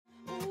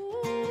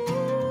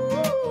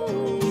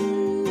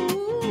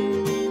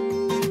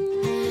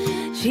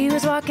She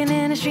was walking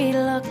in the street,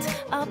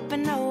 looked up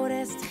and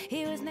noticed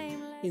he was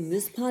nameless. In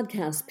this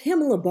podcast,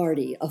 Pamela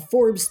Barty, a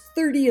Forbes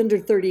 30 Under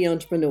 30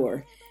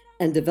 entrepreneur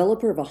and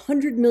developer of a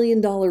 $100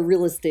 million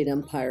real estate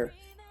empire,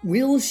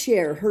 will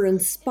share her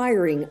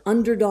inspiring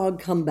underdog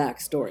comeback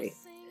story.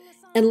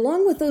 And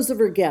along with those of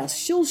her guests,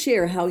 she'll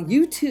share how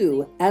you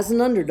too, as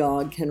an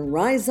underdog, can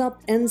rise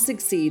up and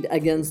succeed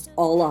against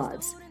all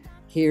odds.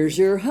 Here's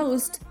your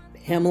host,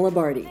 Pamela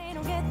Barty. They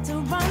don't get to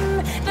run.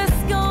 This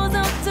goes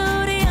out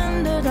to the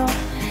underdog.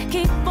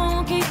 Keep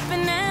on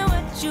keeping at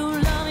what you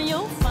love, and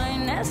you'll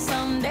find that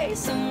someday,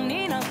 soon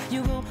enough,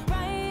 you will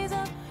rise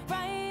up,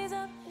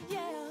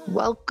 yeah.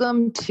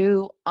 Welcome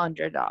to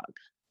Underdog.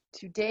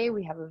 Today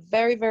we have a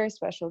very, very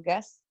special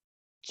guest,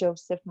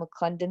 Joseph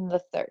McClendon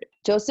III.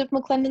 Joseph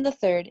McClendon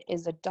III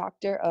is a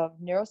doctor of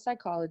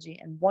neuropsychology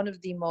and one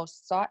of the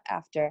most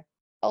sought-after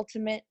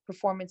ultimate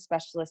performance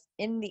specialists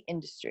in the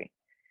industry.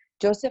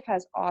 Joseph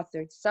has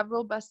authored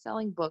several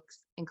best-selling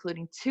books,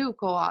 including 2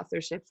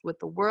 co-authorships with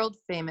the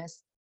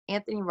world-famous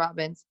Anthony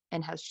Robbins,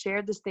 and has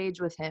shared the stage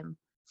with him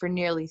for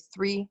nearly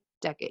 3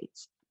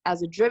 decades.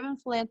 As a driven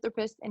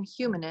philanthropist and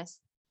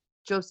humanist,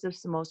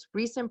 Joseph's most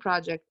recent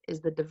project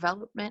is the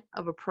development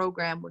of a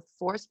program with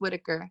Forrest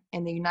Whitaker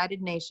and the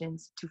United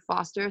Nations to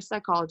foster a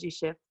psychology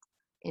shift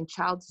in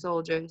child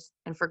soldiers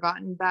and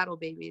forgotten battle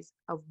babies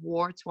of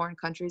war-torn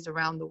countries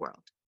around the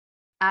world.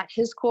 At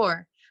his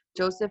core,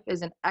 Joseph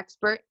is an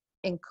expert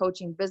in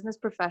coaching business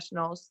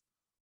professionals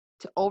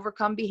to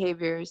overcome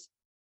behaviors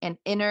and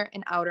inner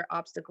and outer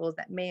obstacles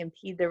that may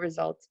impede their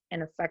results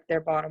and affect their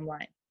bottom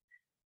line.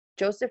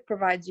 Joseph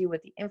provides you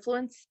with the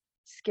influence,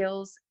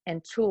 skills,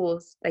 and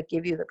tools that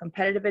give you the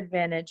competitive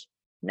advantage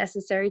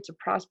necessary to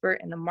prosper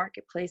in the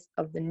marketplace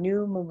of the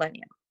new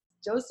millennium.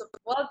 Joseph,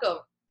 welcome.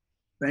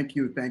 Thank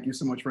you. Thank you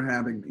so much for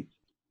having me.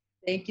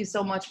 Thank you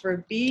so much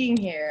for being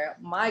here.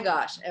 My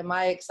gosh, am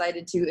I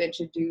excited to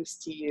introduce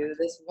to you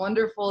this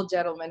wonderful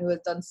gentleman who has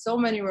done so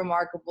many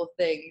remarkable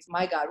things.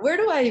 My God, where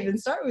do I even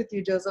start with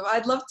you, Joseph?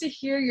 I'd love to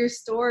hear your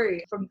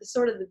story from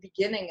sort of the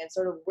beginning and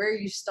sort of where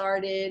you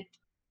started,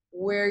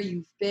 where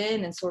you've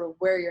been, and sort of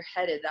where you're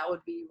headed. That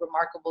would be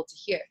remarkable to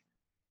hear.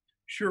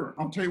 Sure.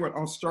 I'll tell you what,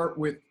 I'll start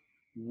with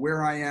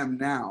where I am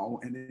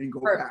now and then go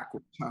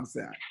backwards. How's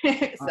that?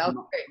 Sounds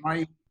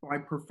great. By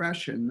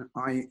profession,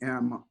 I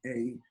am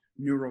a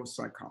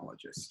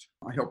neuropsychologist.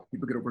 I help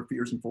people get over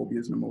fears and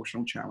phobias and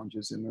emotional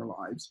challenges in their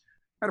lives.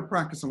 I had a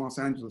practice in Los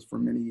Angeles for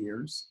many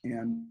years,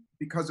 and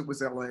because it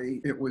was LA,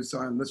 it was,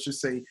 let's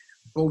just say,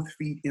 both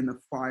feet in the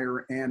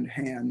fire and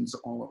hands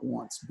all at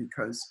once,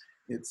 because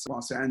it's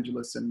Los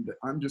Angeles, and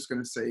I'm just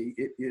going to say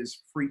it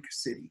is freak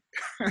city.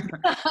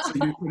 So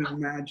you can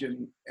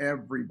imagine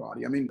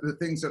everybody. I mean, the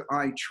things that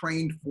I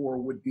trained for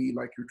would be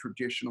like your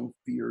traditional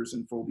fears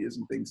and phobias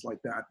and things like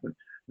that. But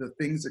the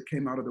things that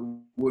came out of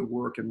the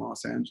woodwork in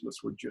Los Angeles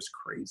were just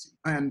crazy.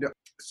 And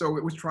so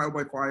it was trial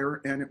by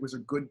fire, and it was a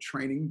good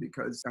training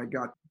because I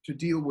got to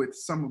deal with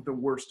some of the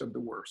worst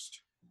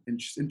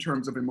in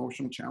terms of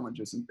emotional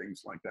challenges and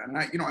things like that.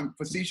 And I'm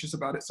facetious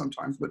about it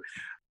sometimes, but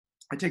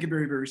I take it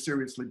very, very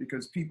seriously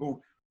because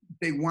people,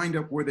 they wind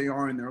up where they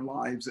are in their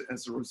lives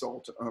as a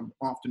result of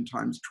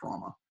oftentimes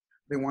trauma.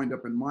 They wind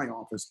up in my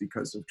office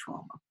because of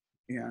trauma.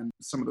 And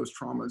some of those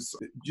traumas,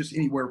 just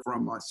anywhere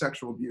from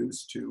sexual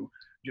abuse to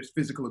just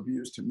physical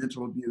abuse to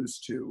mental abuse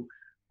to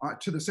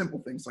the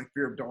simple things like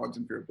fear of dogs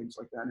and fear of things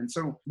like that. And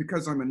so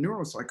because I'm a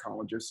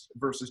neuropsychologist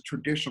versus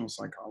traditional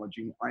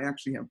psychology, I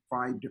actually have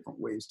 5 different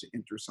ways to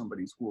enter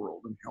somebody's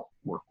world and help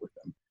work with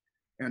them.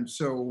 And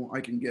so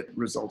I can get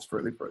results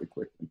fairly, fairly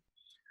quickly.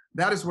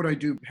 That is what I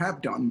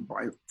have done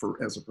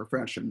as a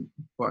profession,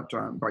 but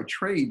by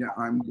trade,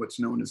 I'm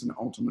what's known as an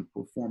ultimate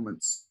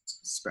performance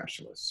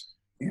specialist.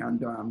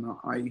 And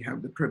I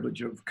have the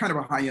privilege of kind of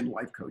a high-end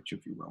life coach,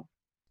 if you will,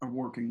 of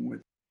working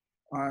with,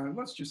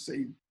 let's just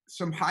say,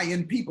 some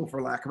high-end people,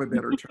 for lack of a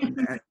better term,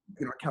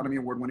 Academy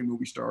Award-winning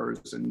movie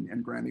stars and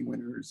Grammy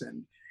winners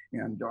and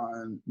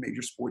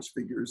major sports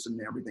figures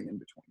and everything in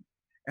between.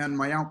 And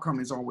my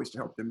outcome is always to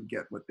help them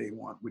get what they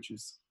want, which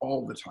is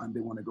all the time they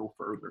want to go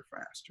further,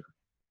 faster.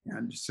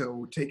 And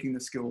so taking the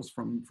skills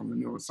from the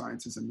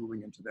neurosciences and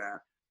moving into that,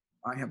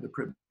 I have the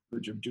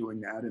privilege of doing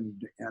that.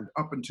 And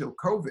up until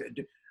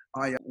COVID,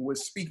 I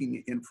was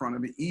speaking in front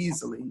of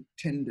easily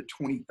 10 to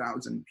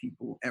 20,000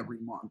 people every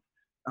month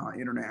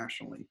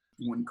internationally.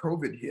 When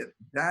COVID hit,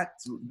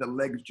 the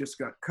legs just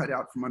got cut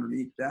out from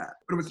underneath that.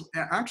 But it was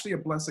actually a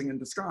blessing in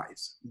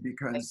disguise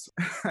because,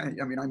 I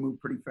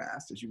move pretty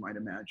fast, as you might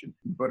imagine.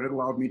 But it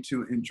allowed me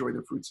to enjoy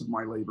the fruits of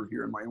my labor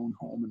here in my own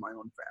home and my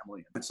own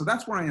family. And so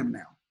that's where I am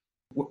now.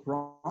 What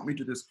brought me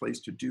to this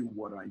place to do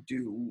what I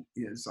do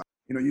is,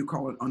 you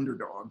call it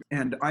underdog,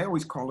 and I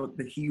always call it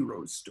the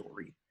hero's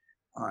story.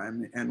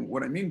 And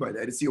what I mean by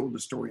that, it's the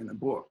oldest story in the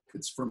book.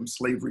 It's from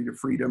slavery to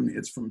freedom.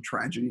 It's from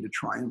tragedy to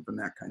triumph and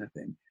that kind of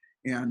thing.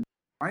 And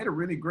I had a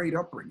really great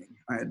upbringing.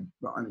 I had,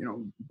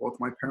 both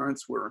my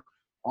parents were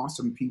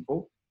awesome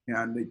people,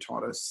 and they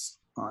taught us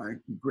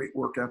great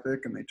work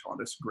ethic, and they taught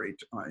us great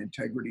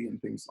integrity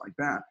and things like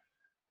that.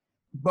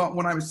 But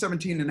when I was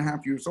 17 and a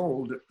half years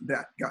old,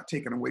 that got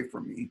taken away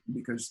from me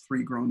because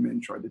 3 grown men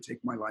tried to take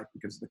my life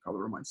because of the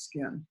color of my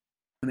skin.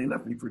 And they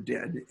left me for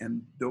dead.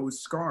 And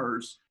those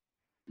scars,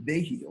 they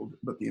healed,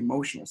 but the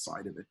emotional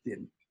side of it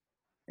didn't.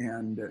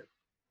 And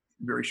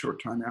very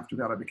short time after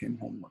that, I became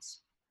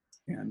homeless.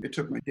 And it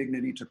took my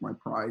dignity, took my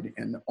pride,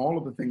 and all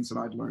of the things that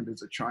I'd learned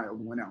as a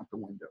child went out the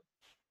window.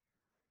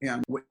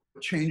 And what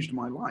changed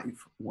my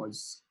life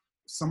was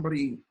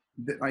somebody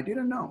that I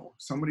didn't know,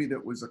 somebody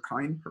that was a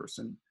kind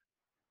person,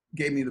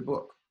 gave me the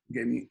book,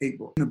 gave me a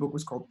book. And the book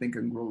was called Think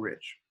and Grow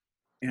Rich.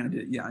 And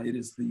it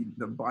is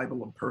the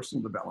Bible of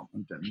personal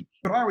development.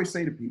 But I always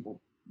say to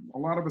people, a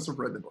lot of us have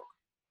read the book.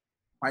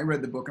 I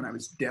read the book and I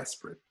was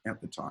desperate at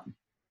the time.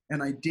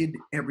 And I did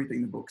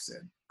everything the book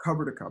said,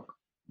 cover to cover,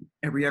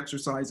 every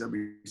exercise,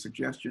 every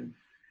suggestion.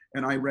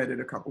 And I read it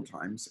a couple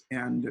times.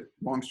 And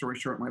long story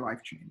short, my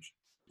life changed.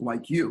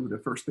 Like you, the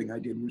first thing I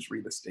did was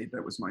real estate.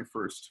 That was my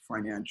first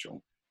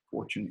financial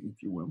fortune,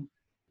 if you will.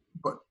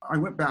 But I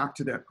went back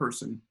to that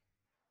person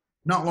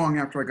not long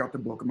after I got the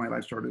book and my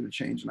life started to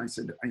change. And I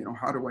said,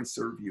 how do I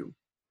serve you?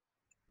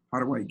 How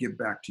do I give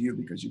back to you?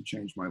 Because you've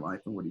changed my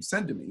life. And what he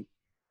said to me,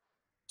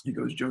 he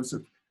goes,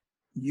 Joseph,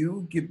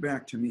 you give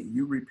back to me.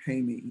 You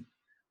repay me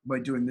by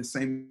doing the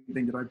same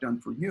thing that I've done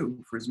for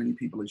you, for as many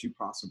people as you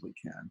possibly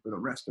can for the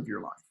rest of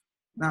your life.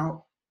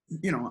 Now,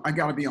 I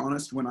got to be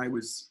honest, when I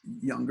was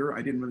younger,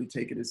 I didn't really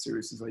take it as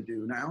serious as I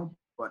do now.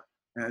 But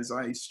as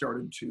I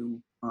started to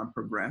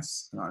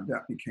progress,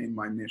 that became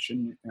my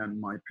mission and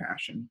my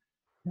passion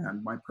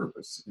and my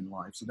purpose in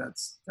life. So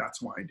that's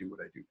why I do what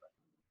I do.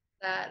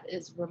 That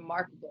is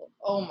remarkable.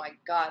 Oh my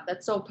God,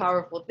 that's so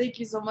powerful. Thank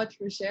you so much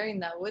for sharing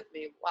that with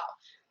me. Wow.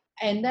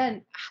 And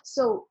then,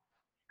 so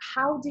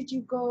how did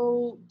you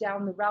go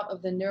down the route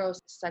of the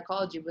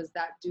neuropsychology? Was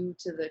that due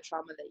to the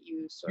trauma that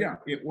you sort of?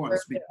 Yeah, it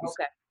was. Because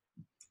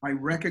I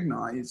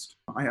recognized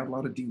I had a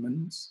lot of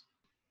demons.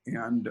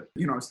 And,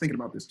 I was thinking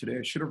about this today.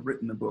 I should have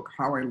written the book,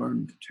 How I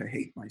Learned to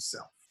Hate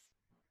Myself.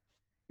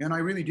 And I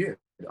really did.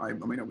 I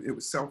mean, it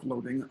was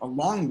self-loathing,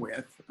 along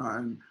with,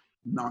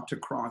 not to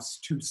cross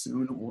too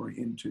soon or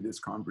into this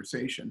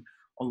conversation,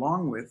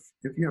 along with,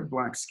 if you have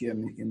black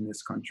skin in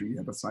this country, you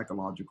have a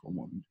psychological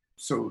wound.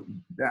 So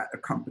that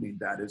accompanied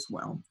that as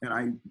well. And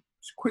I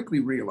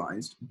quickly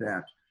realized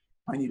that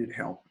I needed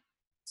help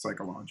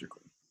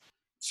psychologically.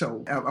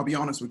 So I'll be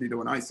honest with you,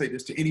 though, and I say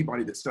this to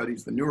anybody that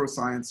studies the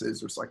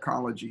neurosciences or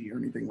psychology or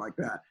anything like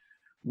that,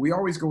 we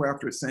always go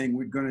after it saying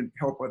we're going to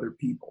help other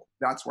people.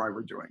 That's why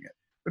we're doing it.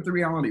 But the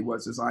reality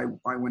was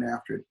I went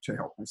after it to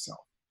help myself.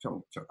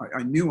 So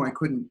I knew I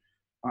couldn't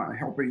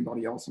help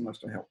anybody else unless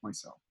I helped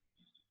myself.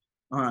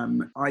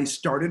 I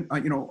started,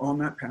 on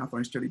that path.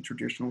 I studied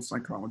traditional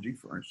psychology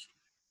first.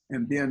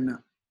 And then,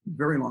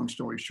 very long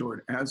story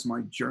short, as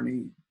my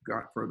journey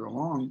got further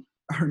along,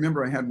 I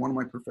remember I had one of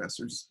my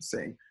professors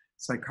say,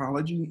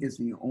 psychology is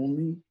the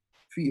only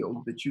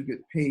field that you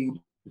get paid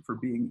for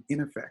being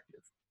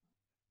ineffective.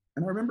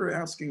 And I remember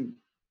asking,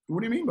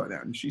 what do you mean by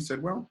that? And she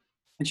said, well,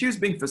 and she was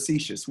being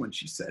facetious when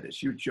she said it.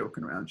 She was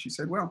joking around. She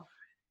said, well,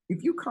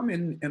 if you come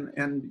in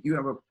and you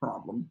have a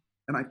problem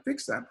and I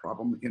fix that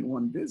problem in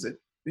one visit,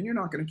 then you're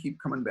not going to keep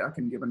coming back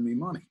and giving me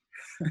money.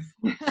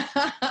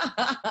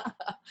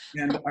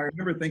 And I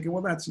remember thinking,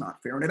 well, that's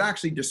not fair. And it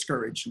actually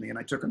discouraged me. And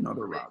I took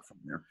another route from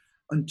there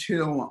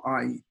until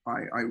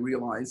I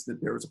realized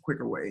that there was a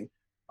quicker way,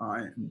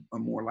 a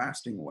more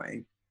lasting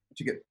way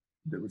to get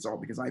the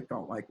result. Because I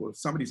felt like, well, if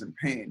somebody's in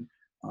pain,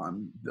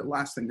 the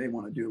last thing they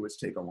want to do is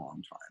take a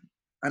long time.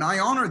 And I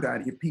honor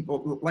that if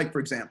people, like, for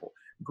example,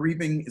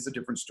 grieving is a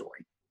different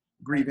story.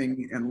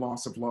 Grieving and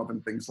loss of love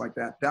and things like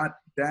that,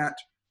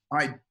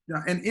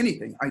 and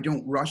anything, I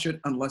don't rush it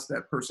unless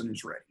that person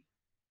is ready.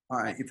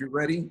 If you're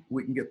ready,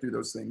 we can get through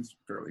those things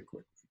fairly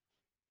quickly.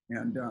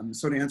 And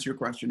so to answer your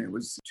question, it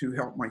was to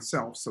help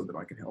myself so that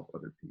I could help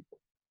other people.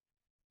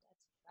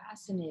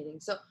 That's fascinating.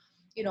 So,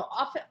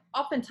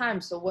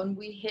 oftentimes, so when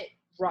we hit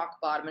rock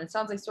bottom, and it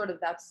sounds like sort of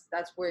that's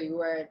where you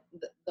were,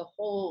 the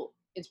whole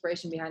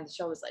inspiration behind the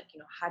show is like,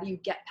 how do you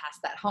get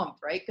past that hump,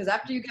 right? Because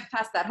after you get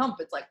past that hump,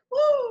 it's like,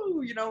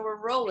 woo,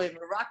 we're rolling,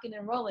 we're rocking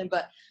and rolling.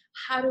 But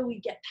how do we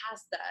get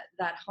past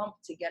that hump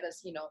to get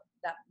us,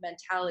 that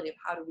mentality of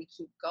how do we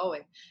keep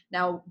going?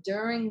 Now,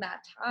 during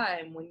that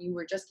time when you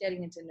were just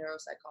getting into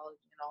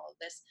neuropsychology and all of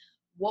this,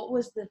 what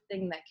was the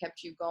thing that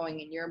kept you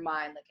going in your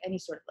mind, like any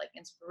sort of like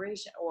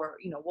inspiration, or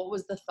what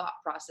was the thought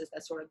process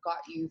that sort of got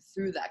you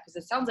through that? Because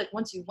it sounds like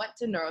once you went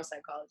to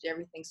neuropsychology,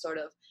 everything sort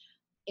of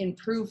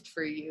improved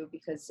for you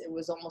because it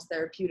was almost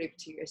therapeutic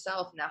to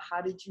yourself. Now,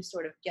 how did you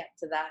sort of get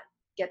to that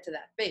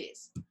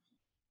phase?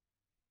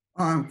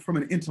 From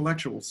an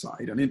intellectual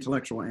side, an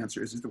intellectual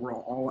answer is that we're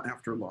all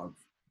after love.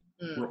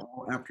 We're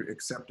all after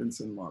acceptance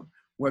and love,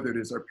 whether it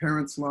is our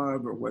parents'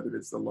 love or whether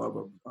it's the love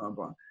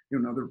of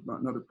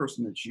another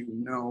person that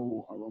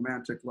a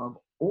romantic love,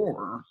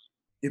 or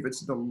if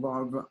it's the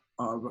love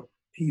of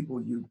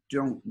people you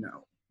don't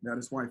know. That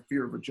is why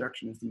fear of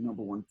rejection is the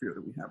number one fear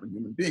that we have in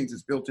human beings.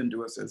 It's built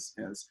into us as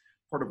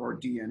part of our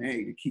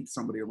DNA to keep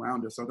somebody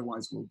around us,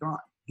 otherwise we'll die.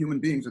 Human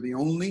beings are the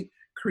only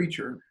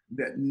creature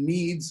that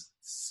needs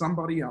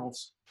somebody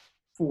else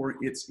for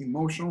its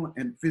emotional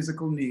and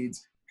physical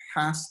needs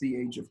past the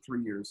age of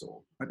 3 years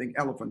old. I think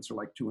elephants are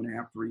like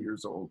 2.5, 3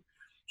 years old.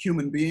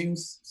 Human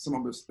beings, some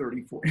of us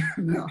 34.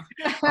 No.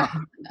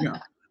 Yeah.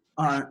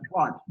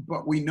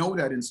 But we know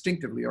that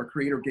instinctively. Our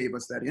Creator gave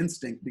us that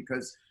instinct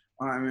because,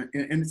 and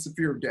it's the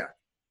fear of death.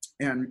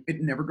 And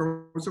it never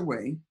goes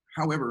away.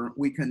 However,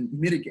 we can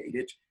mitigate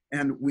it,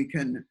 and we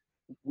can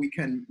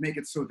make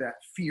it so that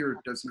fear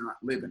does not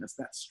live in us,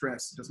 that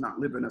stress does not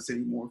live in us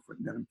anymore for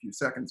a few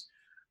seconds.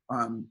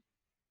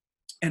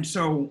 And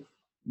so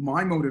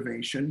my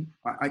motivation,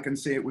 I can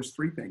say it was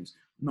 3 things.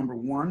 Number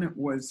 1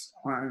 was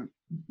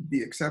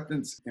the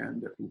acceptance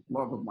and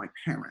love of my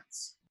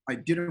parents. I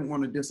didn't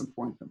want to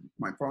disappoint them.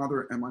 My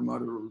father and my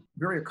mother were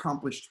very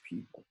accomplished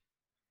people.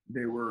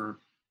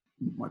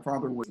 My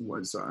father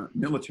was a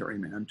military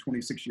man,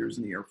 26 years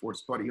in the Air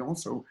Force, but he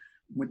also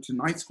went to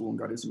night school and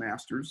got his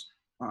master's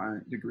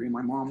degree.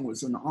 My mom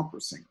was an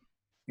opera singer.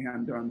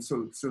 And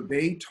so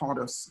they taught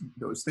us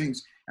those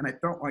things. And I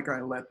felt like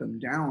I let them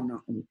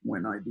down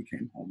when I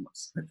became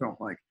homeless. I felt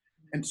like,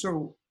 and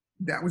so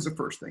that was the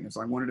first thing, is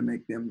I wanted to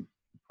make them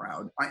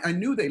proud. I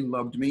knew they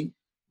loved me.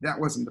 That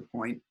wasn't the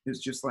point. It's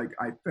just like,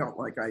 I felt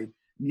like I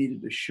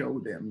needed to show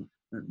them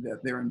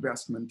that their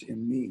investment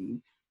in me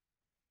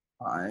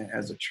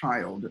as a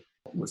child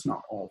was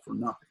not all for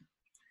nothing.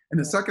 And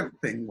the second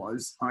thing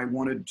was I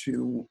wanted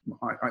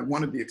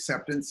the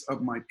acceptance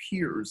of my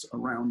peers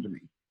around me.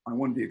 I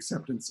wanted the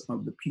acceptance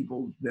of the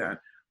people that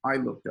I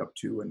looked up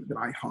to and that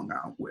I hung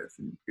out with.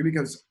 And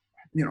because,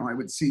 I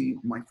would see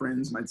my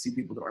friends and I'd see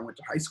people that I went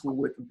to high school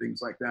with and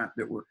things like that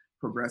were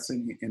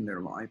progressing in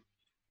their life.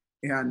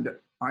 And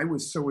I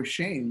was so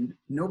ashamed,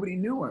 nobody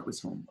knew I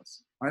was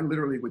homeless. I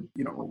literally would,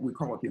 we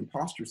call it the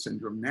imposter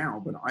syndrome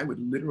now, but I would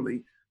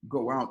literally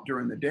go out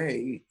during the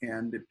day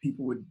and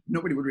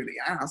nobody would really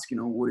ask,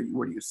 where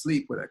do you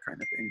sleep, or that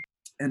kind of thing.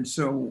 And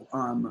so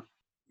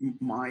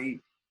my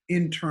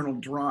internal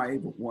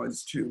drive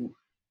was to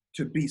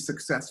be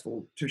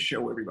successful, to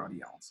show everybody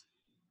else.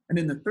 And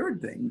then the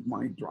third thing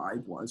my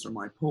drive was, or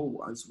my pull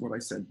was, what I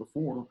said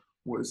before,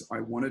 was I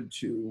wanted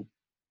to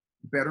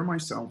better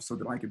myself so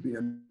that I could be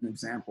an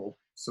example,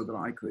 so that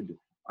I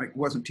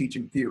wasn't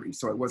teaching theory.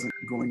 So I wasn't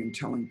going and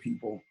telling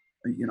people,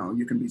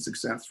 you can be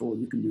successful,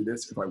 you can do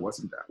this, if I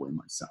wasn't that way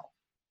myself.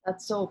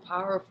 That's so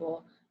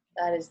powerful.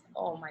 That is,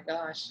 oh my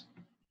gosh.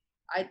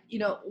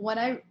 When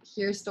I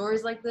hear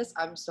stories like this,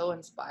 I'm so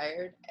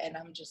inspired, and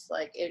I'm just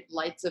like, it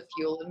lights a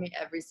fuel in me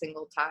every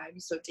single time.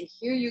 So to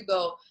hear you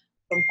go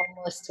from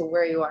homeless to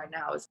where you are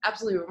now is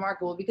absolutely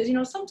remarkable, because,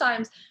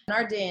 sometimes in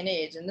our day and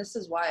age, and this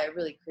is why I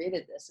really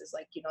created this, is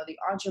like, the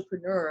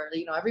entrepreneur,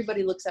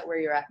 everybody looks at where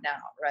you're at now,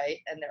 right?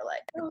 And they're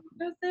like, oh,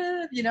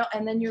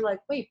 and then you're like,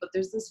 wait, but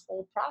there's this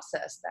whole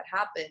process that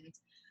happened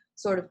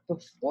sort of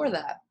before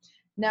that.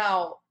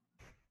 Now,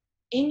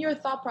 in your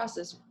thought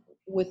process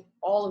with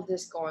all of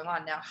this going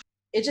on now,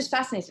 it just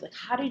fascinates me. Like,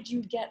 how did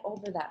you get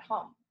over that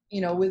hump?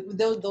 With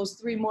those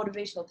 3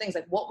 motivational things,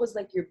 like what was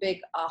like your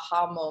big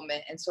aha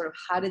moment, and sort of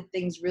how did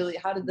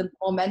the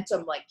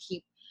momentum like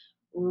keep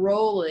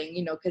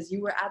rolling, because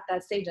you were at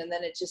that stage, and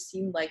then it just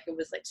seemed like it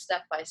was like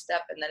step by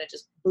step, and then it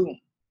just boom.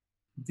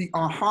 The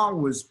aha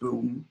was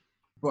boom,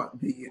 but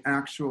the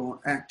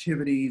actual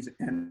activities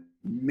and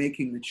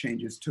making the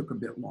changes took a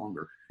bit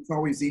longer. It's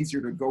always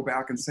easier to go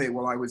back and say,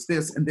 well, I was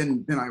this, and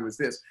then I was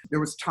this. There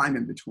was time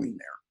in between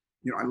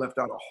there. I left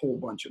out a whole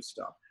bunch of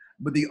stuff.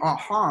 But the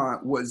aha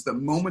was the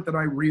moment that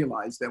I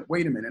realized that,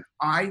 wait a minute,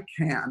 I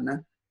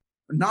can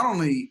not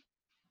only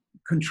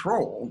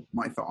control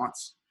my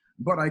thoughts,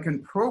 but I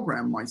can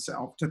program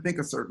myself to think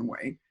a certain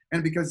way.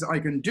 And because I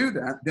can do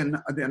that, then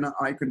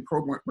I can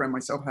program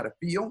myself how to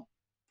feel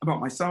about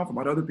myself,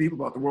 about other people,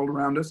 about the world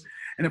around us.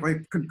 And if I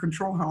can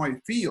control how I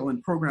feel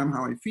and program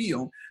how I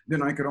feel,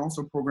 then I could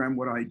also program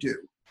what I do.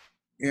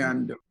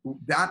 And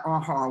that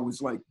aha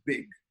was like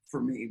big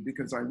for me,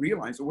 because I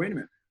realized, oh, wait a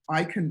minute,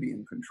 I can be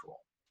in control.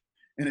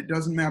 And it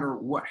doesn't matter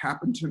what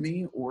happened to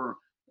me, or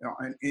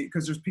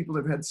because there's people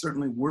that have had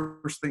certainly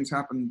worse things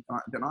happen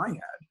than I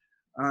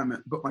had.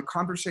 But my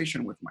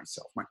conversation with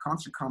myself, my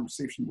constant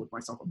conversation with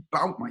myself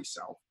about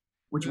myself,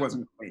 which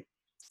wasn't great,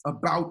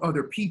 about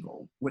other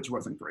people, which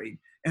wasn't great,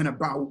 and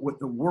about what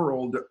the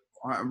world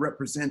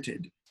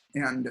represented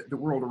and the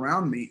world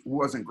around me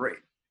wasn't great.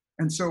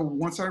 And so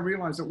once I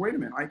realized that, wait a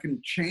minute, I can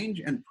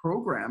change and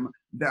program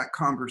that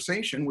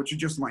conversation, which is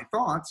just my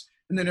thoughts,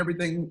 and then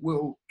everything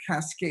will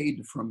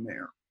cascade from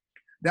there.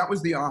 That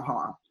was the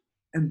aha.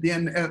 And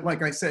then,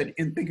 like I said,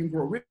 in Think and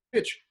Grow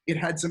Rich, it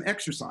had some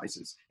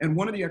exercises. And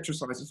one of the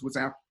exercises was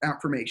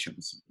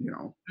affirmations,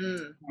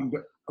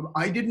 But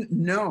I didn't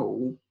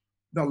know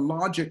the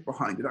logic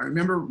behind it. I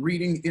remember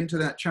reading into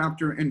that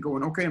chapter and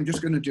going, okay, I'm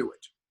just going to do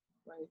it.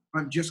 Right.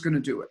 I'm just going to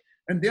do it.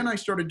 And then I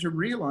started to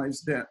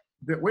realize that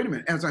wait a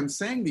minute, as I'm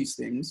saying these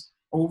things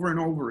over and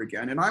over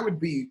again, and I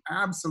would be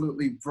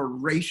absolutely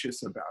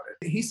voracious about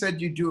it. He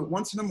said you do it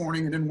once in the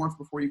morning and then once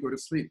before you go to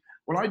sleep.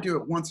 Well, I do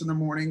it once in the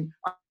morning.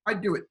 I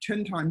do it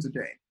 10 times a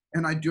day,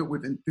 and I do it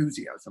with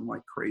enthusiasm,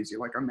 like crazy,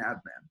 like a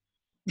madman.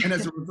 And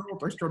as a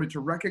result, I started to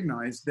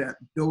recognize that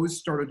those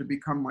started to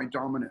become my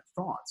dominant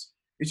thoughts.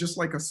 It's just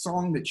like a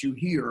song that you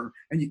hear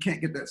and you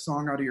can't get that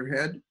song out of your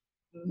head.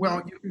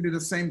 Well, you can do the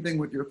same thing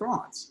with your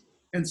thoughts.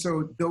 And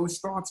so those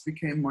thoughts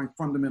became my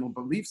fundamental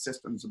belief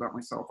systems about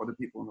myself, other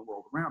people in the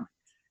world around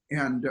me.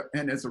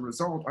 And as a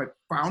result, I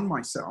found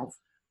myself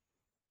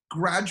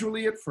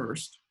gradually at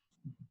first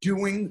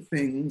doing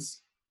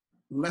things,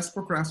 less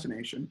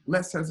procrastination,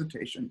 less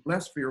hesitation,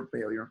 less fear of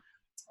failure,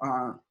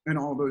 and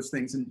all those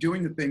things, and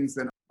doing the things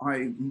that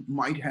I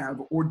might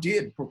have or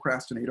did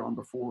procrastinate on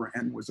before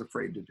and was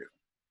afraid to do.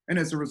 And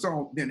as a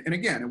result, then, and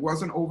again, it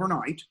wasn't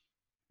overnight,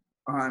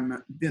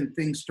 then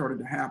things started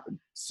to happen.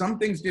 Some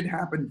things did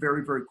happen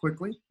very, very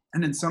quickly.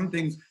 And then some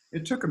things,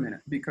 it took a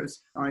minute,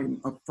 because I'm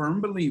a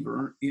firm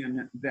believer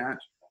in that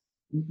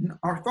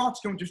our thoughts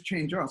don't just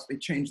change us, they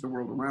change the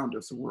world around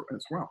us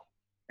as well.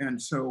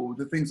 And so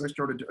the things I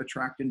started to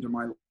attract into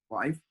my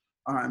life,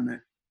 and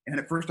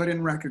at first I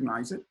didn't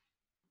recognize it,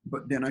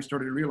 but then I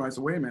started to realize,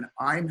 wait a minute,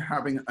 I'm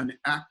having an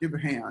active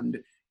hand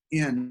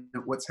in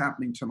what's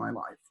happening to my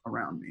life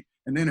around me.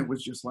 And then it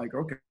was just like,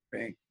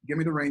 okay, give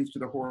me the reins to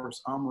the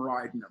horse, I'm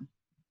riding them.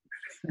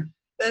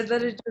 And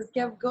then it just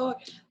kept going.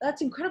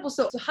 That's incredible.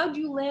 So how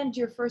do you land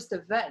your first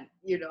event?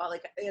 You know,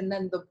 like, and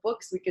then the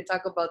books, we could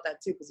talk about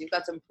that too, because you've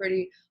got some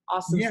pretty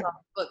awesome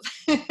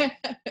books.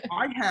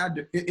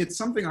 It's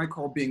something I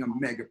call being a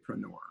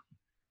megapreneur.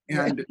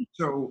 And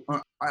so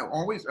I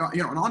always,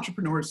 an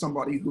entrepreneur is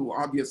somebody who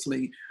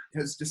obviously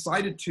has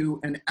decided to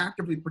and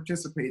actively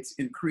participates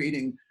in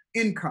creating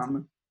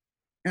income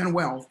and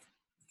wealth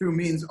through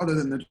means other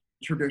than the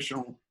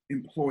traditional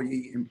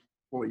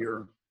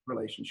employee-employer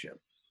relationship.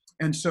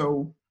 And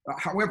so,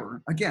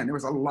 however, again, there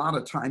was a lot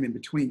of time in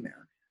between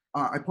there.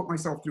 I put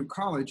myself through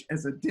college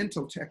as a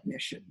dental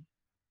technician.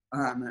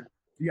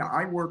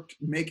 I worked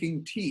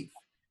making teeth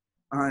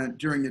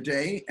during the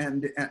day,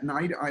 and at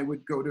night I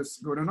would go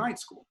to night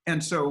school.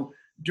 And so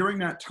during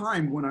that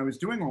time when I was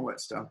doing all that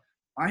stuff,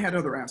 I had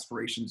other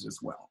aspirations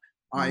as well.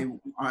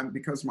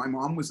 Because my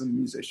mom was a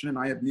musician and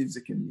I had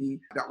music in me,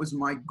 that was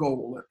my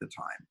goal at the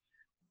time,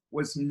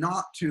 was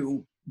not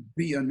to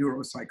be a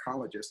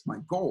neuropsychologist. My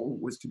goal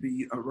was to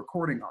be a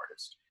recording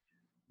artist.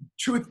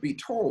 Truth be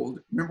told,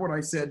 remember what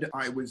I said?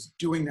 I was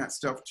doing that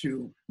stuff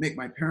to make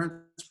my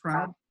parents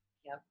proud?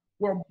 Yep.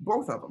 Well,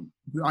 both of them.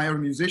 I had a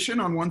musician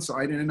on one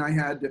side, and then I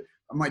had,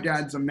 my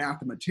dad's a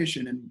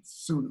mathematician, and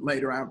soon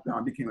later I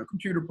became a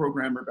computer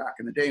programmer back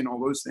in the day and all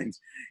those things.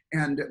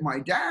 And my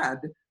dad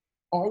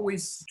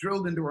always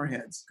drilled into our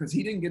heads, because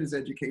he didn't get his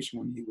education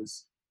when he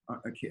was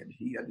a kid.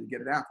 He had to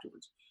get it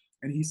afterwards.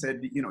 And he said,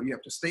 you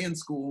have to stay in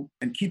school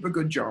and keep a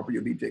good job or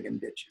you'll be digging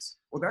ditches.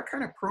 Well, that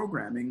kind of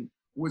programming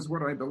was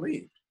what I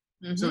believed.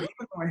 Mm-hmm. So even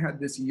though I had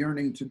this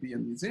yearning to be a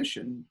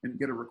musician and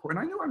get a record, and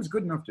I knew I was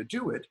good enough to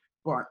do it,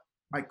 but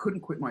I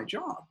couldn't quit my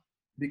job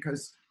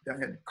because I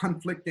had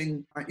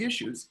conflicting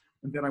issues,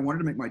 and that I wanted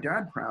to make my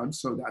dad proud.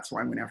 So that's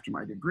why I went after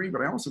my degree,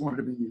 but I also wanted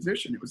to be a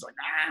musician. It was like,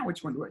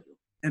 which one do I do?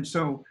 And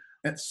so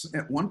at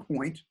one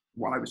point,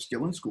 while I was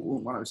still in school,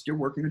 and while I was still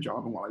working a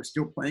job, and while I was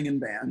still playing in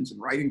bands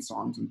and writing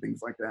songs and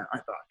things like that, I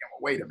thought,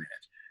 wait a minute,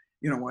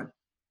 you know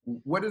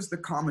what is the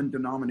common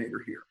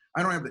denominator here?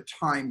 I don't have the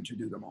time to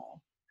do them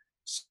all.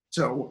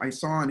 So I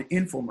saw an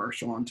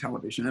infomercial on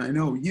television, and I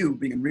know you,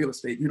 being in real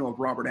estate, you know of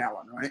Robert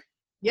Allen, right?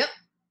 Yep.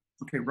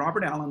 Okay,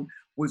 Robert Allen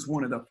was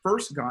one of the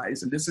first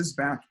guys, and this is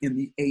back in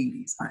the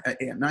 80s,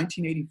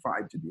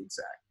 1985 to be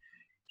exact.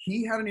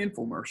 He had an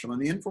infomercial,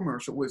 and the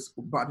infomercial was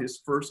about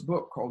his first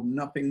book called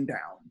Nothing Down.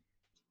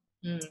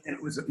 And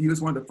he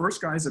was one of the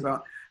first guys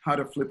about how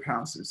to flip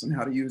houses and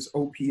how to use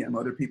OPM,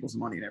 other people's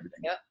money and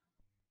everything. Yep.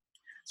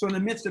 So in the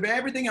midst of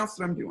everything else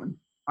that I'm doing,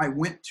 I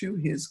went to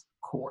his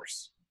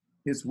course,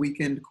 his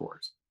weekend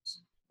course.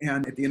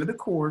 And at the end of the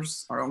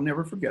course, I'll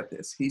never forget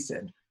this, he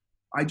said,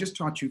 I just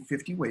taught you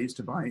 50 ways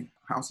to buy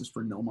houses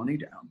for no money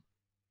down.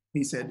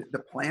 He said, the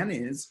plan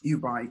is you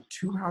buy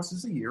 2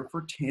 houses a year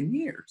for 10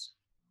 years.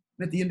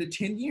 And at the end of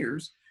 10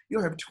 years,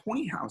 you'll have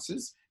 20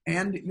 houses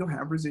and you'll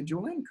have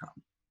residual income.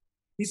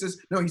 He said,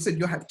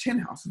 you'll have 10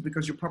 houses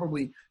because you'll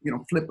probably,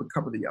 flip a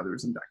couple of the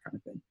others and that kind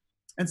of thing.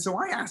 And so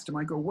I asked him,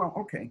 I go, well,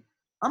 okay,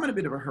 I'm in a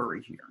bit of a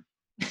hurry here.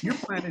 Your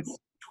plan is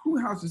 2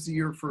 houses a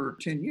year for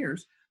 10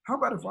 years. How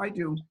about if I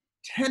do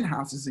 10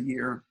 houses a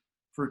year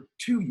for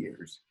 2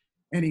 years?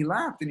 And he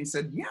laughed and he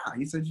said, yeah,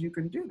 he said, you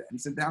can do that. He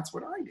said, that's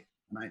what I did.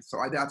 And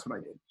that's what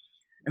I did.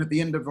 And at the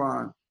end of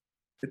a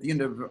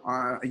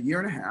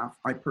year and a half,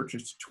 I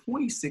purchased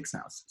 26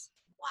 houses.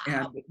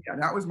 Wow.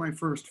 And that was my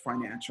first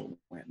financial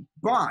win.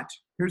 But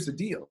here's the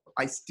deal.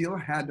 I still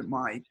had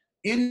my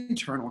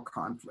internal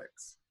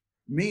conflicts,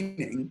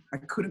 meaning I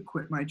couldn't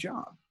quit my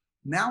job.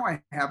 Now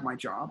I have my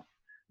job.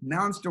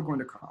 Now I'm still going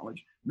to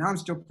college. Now I'm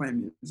still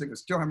playing music. I'm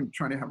still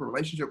trying to have a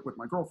relationship with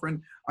my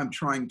girlfriend. I'm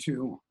trying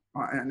to,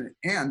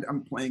 and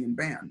I'm playing in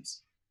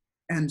bands.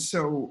 And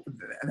so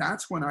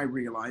that's when I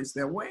realized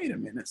that, wait a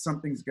minute,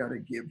 something's got to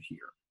give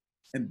here.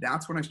 And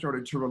that's when I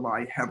started to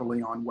rely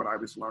heavily on what I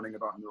was learning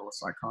about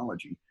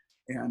neuropsychology.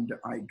 And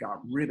I got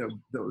rid of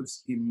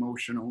those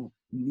emotional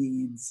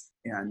needs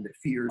and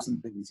fears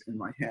and things in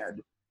my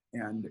head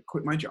and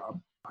quit my job.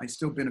 I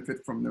still benefit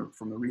from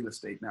the real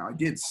estate now. I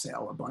did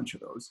sell a bunch of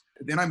those.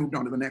 Then I moved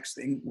on to the next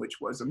thing, which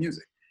was the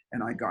music.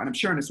 And I'm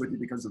sharing this with you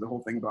because of the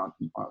whole thing about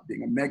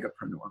being a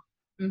megapreneur.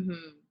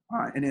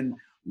 And then,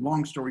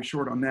 long story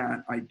short on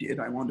that,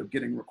 I wound up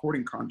getting a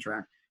recording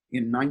contract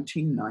in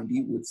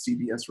 1990 with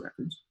CBS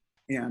Records.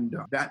 And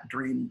that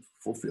dream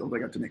fulfilled. I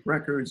got to make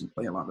records and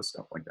play a lot of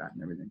stuff like that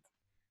and everything.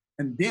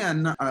 And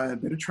then a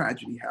bit of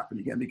tragedy happened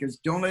again, because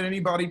don't let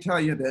anybody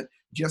tell you that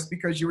just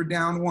because you were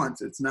down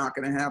once, it's not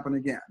going to happen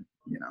again.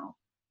 You know,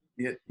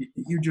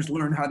 you just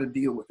learn how to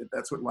deal with it.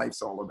 That's what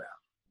life's all about.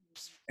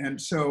 And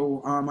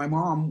so my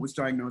mom was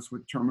diagnosed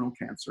with terminal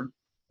cancer,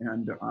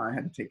 and I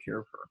had to take care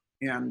of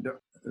her. And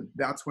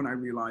that's when I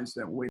realized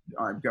that, wait,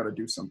 I've got to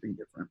do something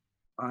different.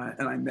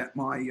 And I met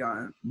my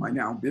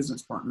now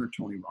business partner,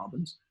 Tony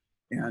Robbins,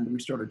 and we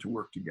started to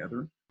work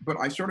together. But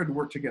I started to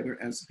work together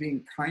as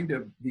being kind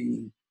of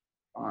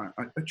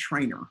a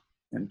trainer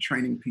and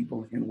training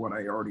people in what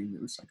I already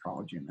knew,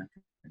 psychology and that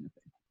kind of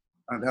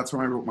thing. That's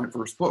when I wrote my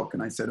first book,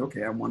 and I said,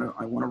 okay, I want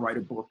to write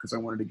a book because I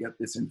wanted to get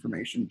this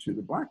information to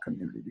the Black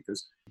community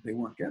because they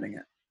weren't getting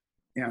it.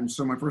 And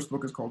so my first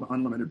book is called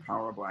Unlimited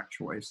Power of Black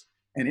Choice,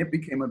 and it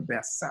became a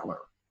bestseller,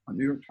 a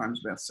New York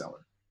Times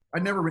bestseller.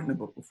 I'd never written a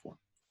book before.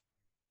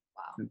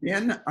 Wow. And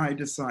then I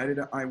decided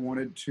I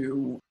wanted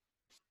to,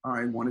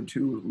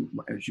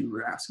 as you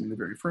were asking in the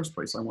very first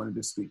place, I wanted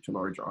to speak to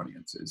large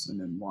audiences. And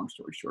then, long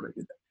story short, I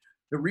did that.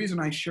 The reason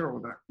I share all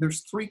that,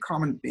 there's three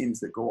common themes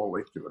that go all the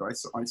way through it.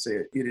 I say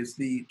it is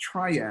the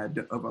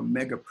triad of a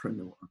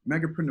megapreneur.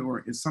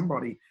 Megapreneur is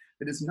somebody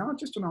that is not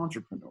just an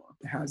entrepreneur,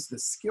 has the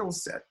skill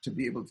set to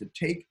be able to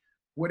take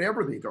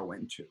whatever they go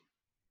into,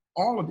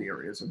 all of the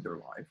areas of their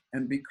life,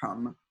 and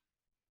become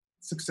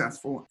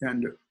successful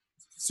and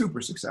super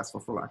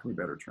successful, for lack of a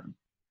better term.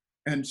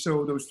 And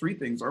so those three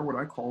things are what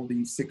I call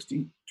the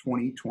 60-20-20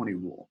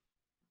 rule.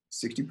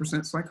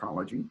 60%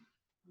 psychology,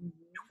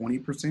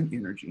 20%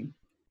 energy,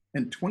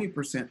 and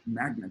 20%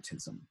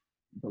 magnetism,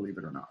 believe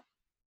it or not.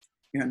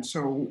 And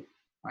so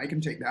I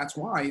can take, that's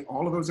why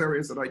all of those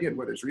areas that I did,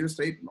 whether it's real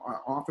estate,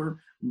 author,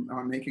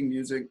 making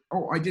music.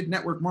 Oh, I did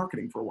network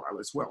marketing for a while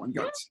as well, and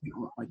got,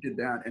 I did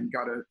that and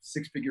got a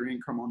six-figure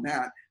income on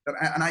that.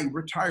 And I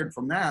retired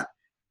from that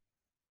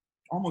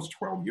almost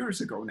 12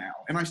 years ago now,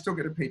 and I still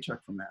get a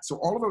paycheck from that. So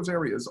all of those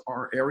areas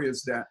are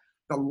areas that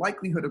the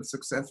likelihood of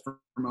success for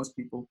most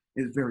people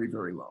is very,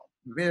 very low,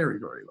 very,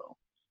 very low.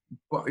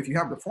 But if you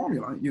have the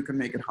formula, you can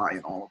make it high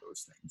in all of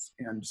those things.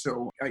 And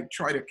so I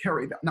try to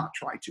carry that,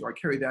 I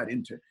carry that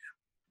into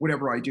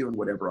whatever I do and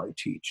whatever I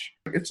teach.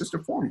 It's just a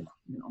formula,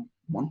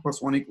 1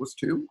 + 1 =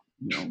 2,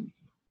 you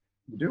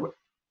do it.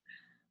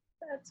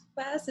 That's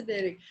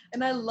fascinating.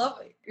 And I love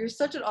it. You're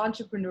such an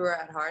entrepreneur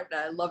at heart. And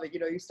I love it.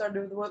 You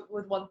started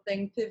with one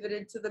thing,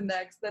 pivoted to the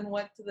next, then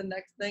went to the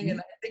next thing. And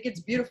I think it's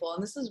beautiful.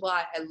 And this is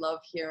why I love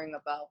hearing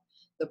about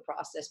the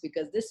process,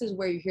 because this is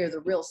where you hear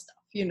the real stuff,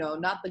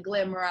 not the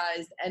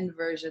glamorized end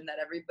version that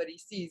everybody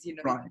sees, the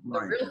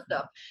real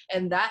stuff.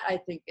 And that, I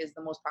think, is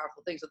the most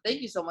powerful thing. So thank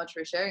you so much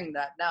for sharing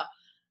that. Now,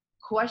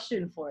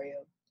 question for you.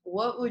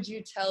 What would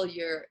you tell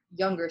your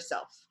younger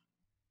self?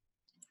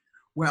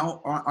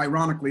 Well,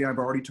 ironically, I've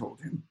already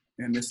told him.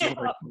 And this is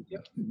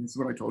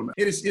what I told him.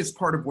 It's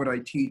part of what I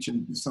teach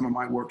in some of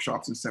my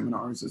workshops and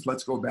seminars is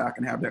let's go back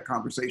and have that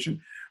conversation.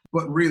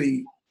 But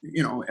really,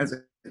 as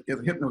a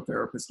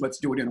hypnotherapist, let's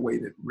do it in a way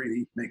that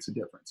really makes a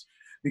difference.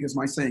 Because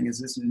my saying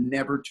is it's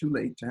never too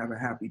late to have a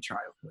happy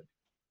childhood,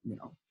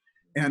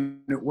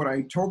 And what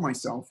I told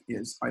myself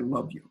is I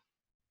love you.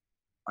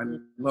 I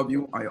love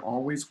you. I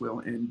always will.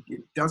 And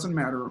it doesn't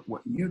matter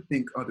what you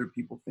think other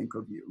people think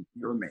of you.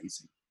 You're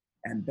amazing.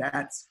 And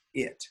that's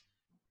it.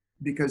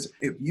 Because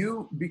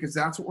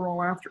that's what we're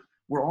all after.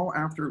 We're all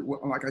after,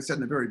 like I said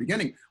in the very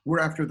beginning, we're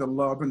after the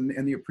love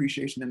and the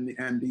appreciation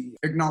and the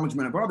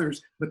acknowledgement of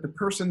others. But the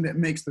person that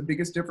makes the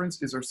biggest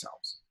difference is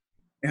ourselves.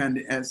 And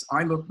as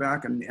I look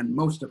back, and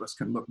most of us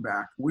can look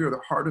back, we are the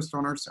hardest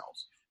on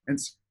ourselves. And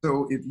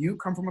so if you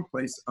come from a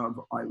place of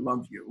I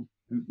love you,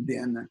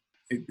 then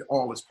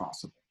all is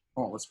possible.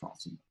 All is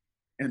possible.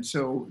 And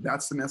so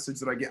that's the message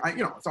that I get.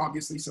 It's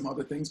obviously some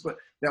other things, but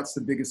that's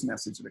the biggest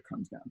message that it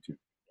comes down to.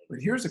 But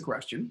here's a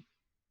question.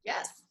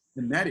 Yes.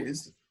 And that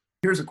is,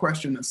 here's a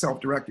question, a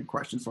self-directed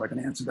question, so I can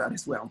answer that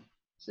as well.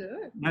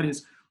 Sure. And that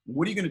is,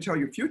 what are you going to tell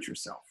your future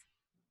self?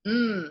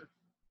 I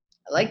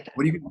like that.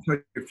 What are you going to tell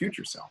your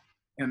future self?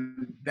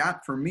 And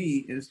that for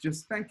me is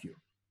just thank you.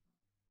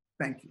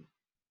 Thank you.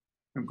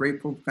 I'm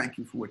grateful. Thank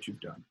you for what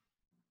you've done.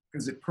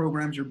 Because it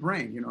programs your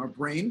brain. Our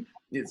brain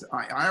is,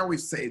 I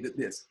always say that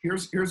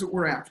here's what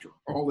we're after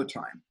all the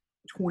time,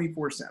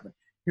 24/7.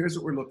 Here's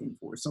what we're looking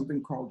for,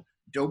 something called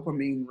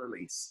dopamine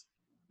release.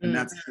 And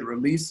that's the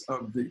release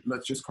of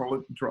let's just call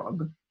it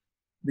drug,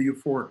 the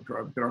euphoric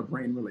drug that our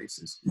brain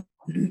releases.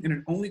 And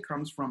it only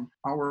comes from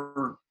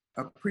our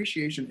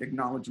appreciation,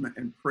 acknowledgement,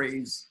 and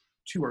praise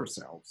to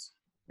ourselves.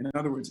 In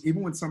other words,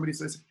 even when somebody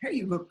says, hey,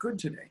 you look good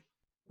today,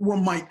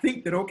 one might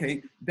think that,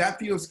 okay, that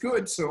feels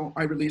good, so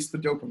I release the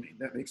dopamine.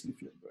 That makes me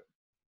feel good.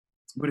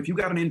 But if you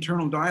got an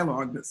internal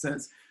dialogue that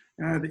says,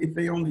 if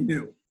they only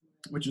knew,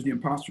 which is the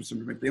imposter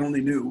syndrome, if they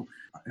only knew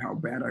how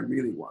bad I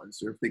really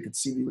was, or if they could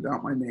see me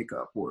without my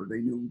makeup, or they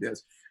knew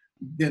this,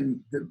 then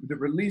the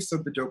release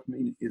of the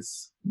dopamine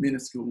is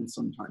minuscule and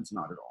sometimes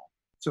not at all.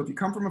 So if you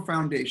come from a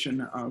foundation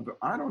of,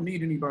 I don't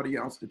need anybody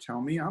else to tell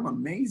me, I'm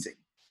amazing.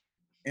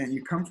 And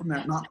you come from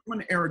that, not from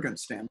an arrogant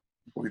standpoint,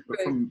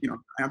 but from,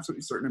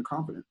 absolutely certain and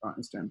confident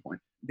standpoint,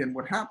 then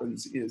what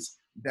happens is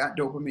that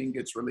dopamine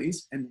gets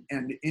released. And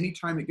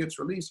anytime it gets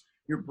released,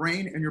 your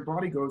brain and your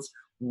body goes,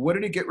 what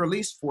did it get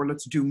released for?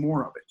 Let's do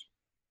more of it.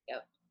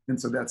 Yep. And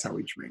so that's how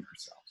we train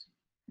ourselves.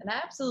 And I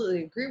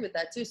absolutely agree with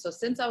that too. So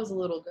since I was a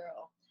little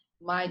girl,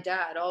 my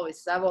dad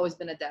I've always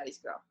been a daddy's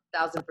girl,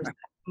 1,000%.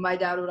 My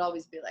dad would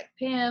always be like,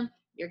 Pam,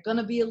 you're going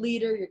to be a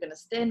leader. You're going to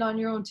stand on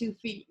your own 2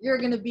 feet. You're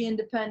going to be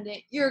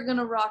independent. You're going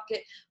to rock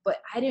it. But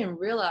I didn't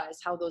realize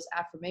how those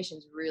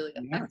affirmations really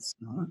affect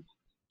me.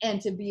 And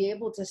to be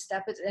able to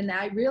step it, and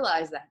I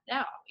realize that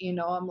now,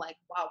 I'm like,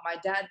 wow, my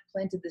dad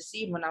planted the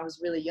seed when I was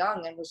really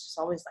young and was just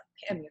always like,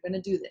 Pam, you're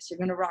going to do this. You're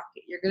going to rock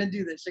it. You're going to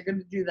do this. You're going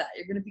to do that.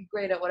 You're going to be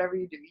great at whatever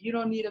you do. You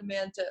don't need a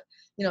man to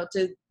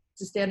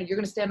stand. You're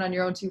going to stand on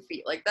your own 2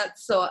 feet like that.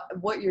 So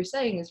what you're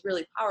saying is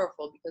really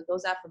powerful, because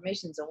those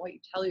affirmations and what you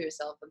tell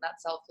yourself and that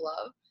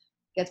self-love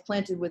gets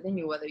planted within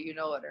you, whether you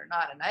know it or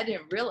not. And I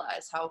didn't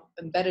realize how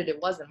embedded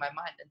it was in my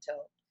mind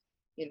until,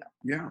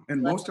 Yeah.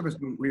 And most of us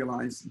don't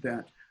realize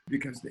that,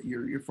 because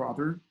your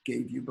father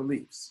gave you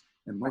beliefs.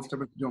 And most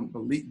of us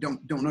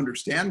don't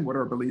understand what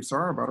our beliefs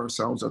are about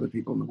ourselves, other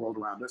people in the world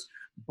around us.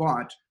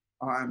 But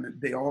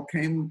they all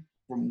came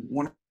from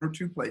one or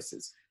two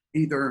places.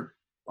 Either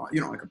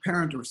like a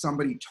parent or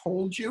somebody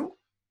told you,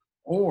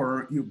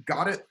 or you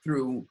got it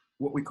through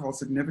what we call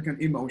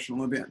significant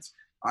emotional events.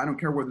 I don't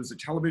care whether it's a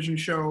television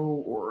show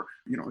or,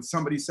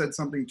 somebody said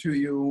something to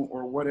you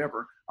or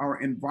whatever.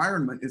 Our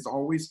environment is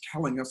always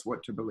telling us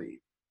what to believe.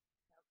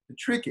 The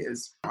trick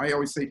is, I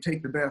always say,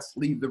 take the best,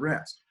 leave the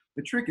rest.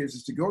 The trick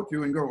is to go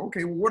through and go,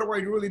 okay, well, what do I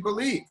really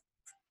believe?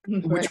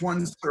 Right. Which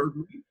ones serve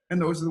me?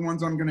 And those are the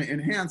ones I'm going to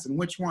enhance. And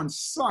which ones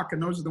suck?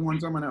 And those are the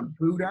ones I'm going to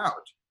boot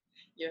out.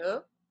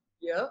 Yep.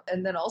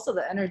 And then also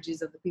the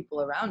energies of the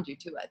people around you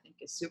too, I think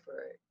is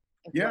super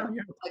important.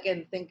 Yeah.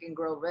 Again, Think and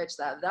Grow Rich,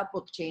 that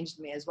book changed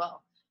me as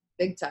well,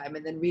 big time.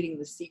 And then reading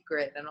The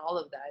Secret and all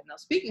of that. Now,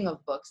 speaking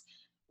of books,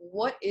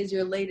 what is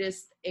your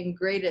latest and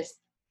greatest?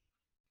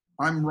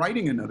 I'm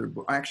writing another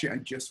book. Actually, I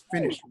just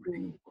finished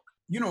writing a book.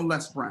 You know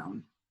Les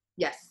Brown?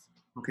 Yes.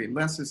 Okay,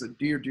 Les is a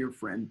dear, dear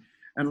friend.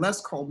 And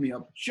Les called me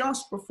up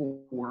just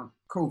before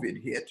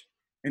COVID hit.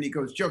 And he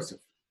goes,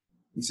 Joseph,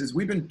 he says,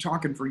 we've been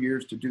talking for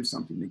years to do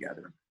something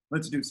together.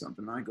 Let's do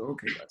something. And I go,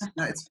 okay,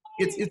 Les.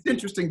 It's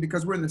interesting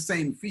because we're in the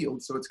same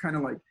field. So it's kind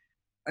of like,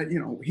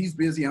 he's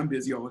busy, I'm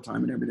busy all the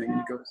time and everything.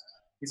 And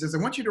he says, I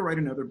want you to write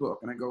another book.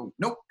 And I go,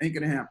 nope, ain't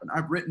going to happen.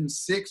 I've written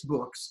 6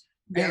 books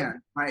and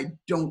I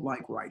don't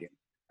like writing.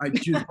 I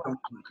just don't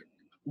like it.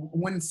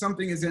 When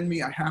something is in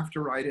me, I have to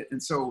write it.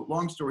 And so,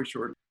 long story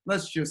short,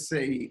 let's just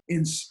say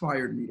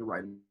inspired me to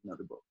write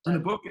another book. And the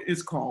book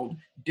is called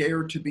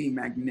Dare to Be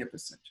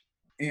Magnificent.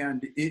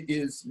 And it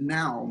is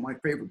now my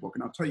favorite book.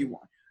 And I'll tell you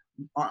why.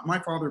 My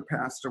father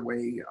passed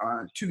away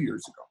 2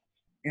 years ago.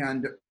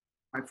 And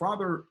my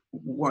father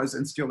was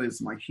and still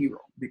is my hero,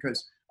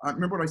 because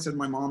remember what I said,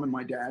 my mom and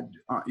my dad,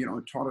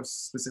 taught us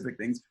specific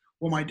things.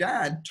 Well, my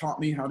dad taught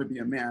me how to be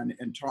a man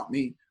and taught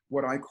me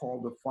what I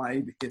call the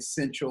 5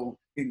 essential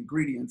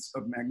ingredients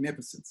of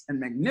magnificence. And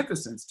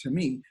magnificence to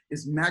me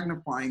is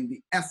magnifying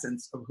the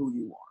essence of who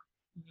you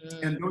are.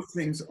 Mm-hmm. And those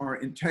things are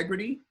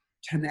integrity,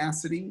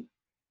 tenacity,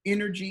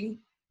 energy,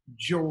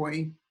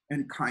 joy,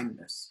 and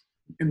kindness.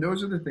 And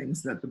those are the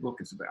things that the book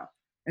is about.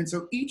 And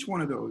so each one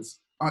of those,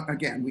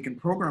 again, we can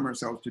program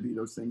ourselves to be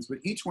those things, but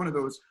each one of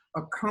those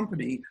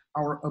accompany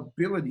our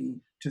ability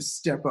to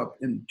step up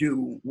and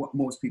do what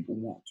most people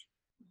won't.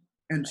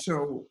 And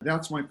so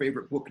that's my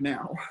favorite book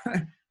now.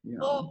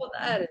 Oh, well,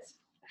 that is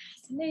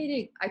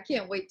fascinating. I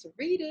can't wait to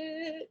read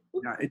it.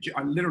 Yeah,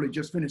 I literally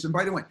just finished. And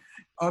by the way,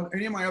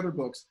 any of my other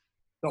books,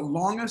 the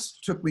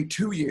longest took me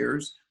 2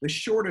 years. The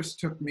shortest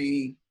took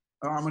me,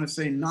 I'm going to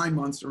say 9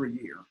 months or a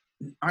year.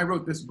 I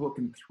wrote this book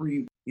in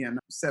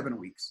 7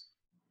 weeks.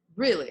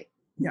 Really?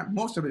 Yeah,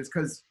 most of it is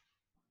because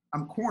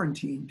I'm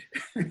quarantined.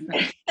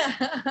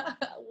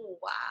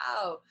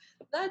 Wow.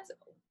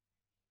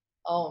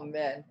 Oh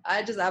man,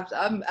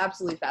 I'm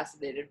absolutely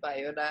fascinated by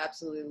you, and I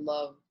absolutely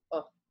love,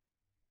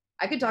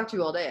 I could talk to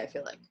you all day, I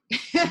feel like.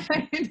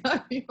 I could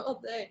talk to you all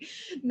day.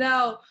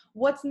 Now,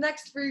 what's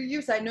next for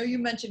you? So I know you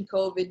mentioned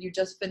COVID, you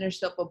just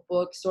finished up a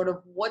book, sort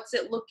of what's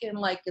it looking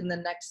like in the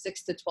next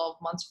 6 to 12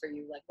 months for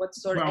you? Like what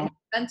sort of any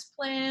events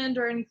planned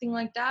or anything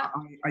like that?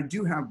 I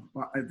do have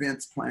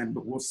events planned,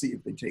 but we'll see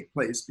if they take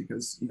place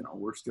because,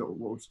 we're still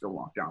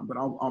locked down. But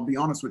I'll be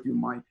honest with you,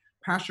 my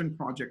passion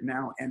project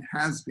now, and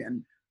has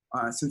been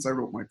since I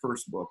wrote my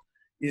first book,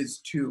 is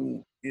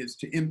to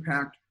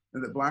impact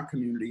the Black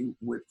community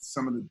with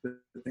some of the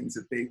things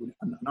that they would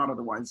not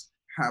otherwise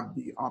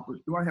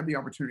do I have the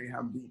opportunity to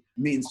have the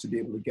means to be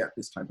able to get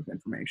this type of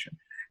information?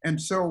 And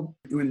so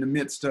in the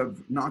midst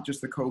of not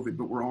just the COVID,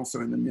 but we're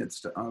also in the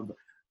midst of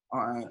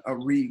a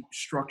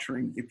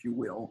restructuring, if you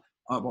will,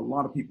 of a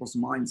lot of people's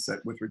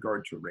mindset with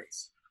regard to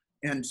race.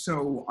 And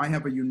so I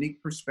have a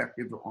unique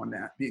perspective on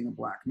that, being a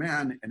Black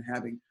man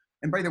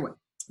and by the way,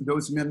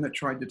 those men that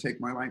tried to take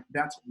my life,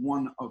 that's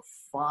one of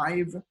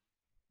 5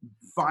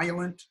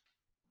 violent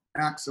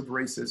acts of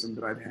racism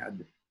that I've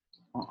had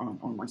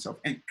on myself,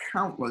 and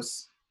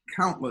countless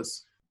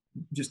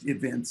just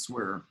events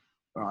where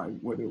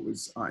whether it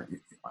was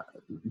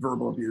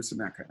verbal abuse and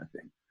that kind of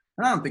thing.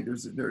 And I don't think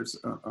there's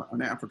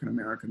an African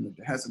American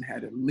that hasn't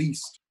had at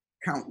least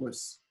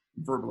countless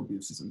verbal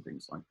abuses and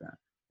things like that.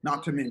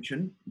 Not to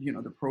mention,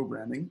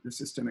 the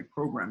systemic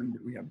programming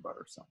that we have about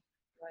ourselves.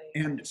 Right.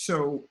 And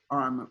so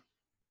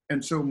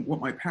what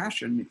my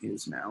passion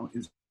is now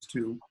is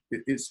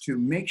to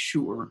make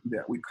sure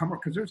that we come up,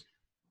 because there's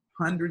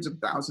hundreds of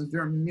thousands,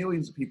 there are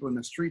millions of people in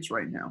the streets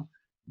right now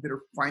that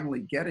are finally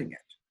getting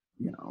it,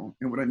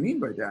 And what I mean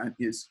by that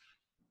is,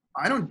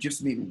 I don't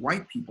just mean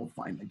white people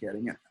finally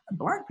getting it,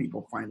 Black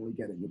people finally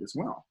getting it as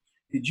well.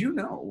 Did you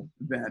know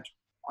that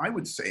I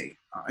would say,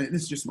 and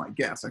this is just my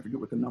guess, I forget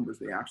what the numbers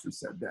they actually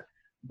said, that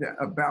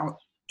about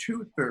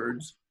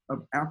 2/3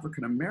 of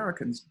African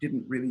Americans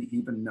didn't really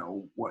even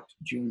know what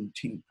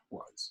Juneteenth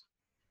was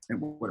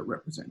and what it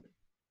represented.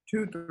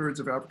 2/3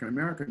 of African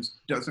Americans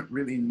doesn't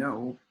really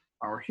know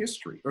our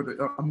history, or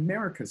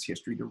America's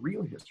history, the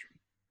real history.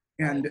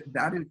 And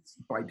that is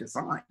by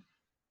design.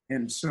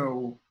 And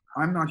so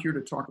I'm not here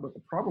to talk about the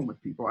problem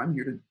with people. I'm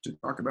here to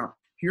talk about,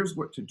 here's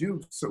what to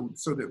do so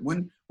that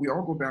when we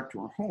all go back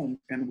to our homes,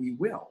 and we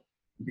will,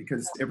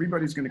 because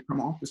everybody's going to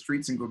come off the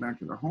streets and go back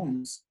to their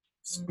homes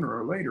sooner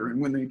or later. And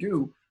when they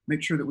do,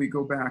 make sure that we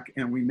go back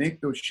and we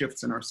make those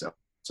shifts in ourselves.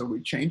 So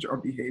we change our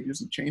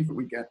behaviors and change what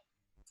we get.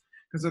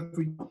 Because if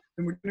we don't,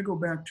 then we're going to go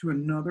back to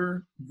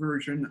another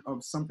version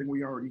of something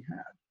we already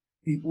had.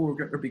 People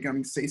are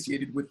becoming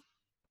satiated with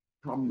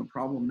the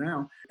problem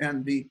now.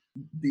 And the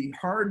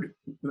hard,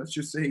 let's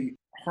just say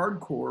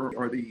hardcore,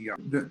 or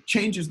the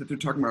changes that they're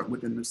talking about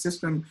within the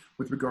system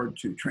with regard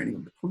to training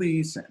of the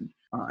police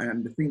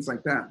and the things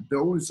like that,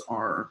 those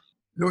are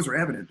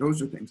evident,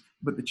 those are things,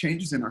 but the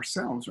changes in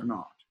ourselves are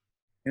not.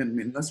 And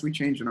unless we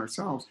change in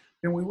ourselves,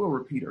 then we will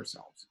repeat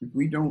ourselves. If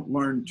we don't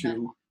learn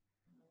to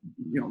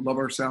love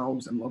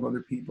ourselves and love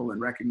other people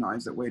and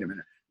recognize that, wait a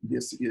minute,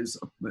 this is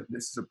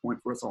a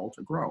point for us all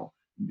to grow,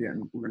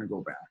 then we're going to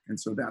go back. And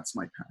so that's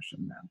my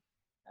passion now.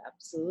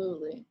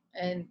 Absolutely.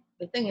 And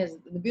the thing is,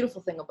 the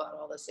beautiful thing about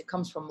all this, it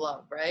comes from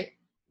love, right?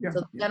 Yeah,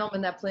 so the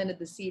gentleman that planted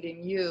the seed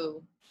in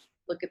you,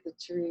 look at the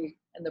tree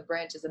and the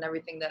branches and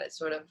everything that it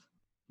sort of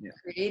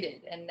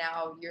created. And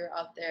now you're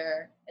out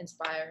there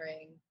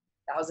inspiring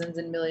thousands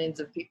and millions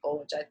of people,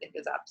 which I think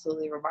is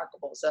absolutely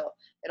remarkable. So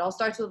it all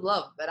starts with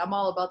love, but I'm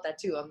all about that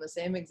too. I'm the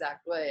same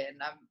exact way.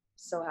 And I'm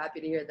so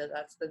happy to hear that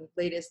that's the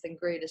latest and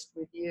greatest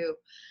with you.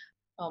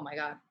 Oh my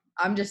God.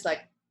 I'm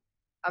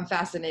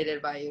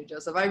fascinated by you,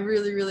 Joseph. I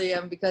really, really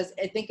am, because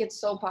I think it's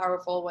so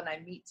powerful when I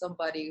meet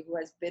somebody who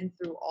has been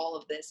through all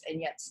of this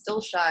and yet still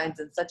shines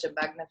in such a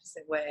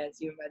magnificent way, as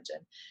you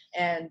mentioned,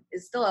 and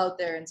is still out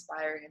there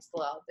inspiring and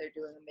still out there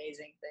doing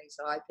amazing things.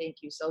 So I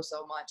thank you so,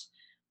 so much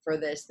for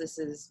this. This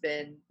has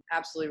been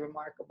absolutely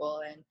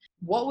remarkable. And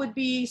what would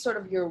be sort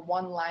of your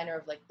one-liner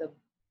of like the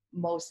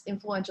most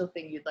influential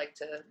thing you'd like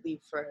to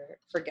leave for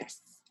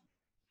guests?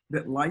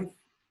 That life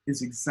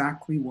is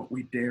exactly what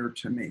we dare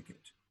to make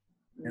it.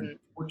 And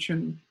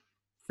fortune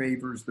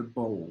favors the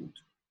bold.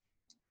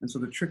 And so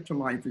the trick to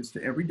life is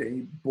to every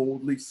day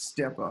boldly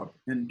step up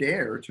and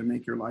dare to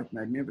make your life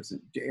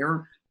magnificent.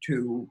 Dare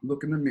to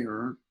look in the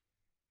mirror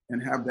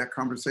and have that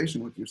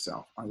conversation with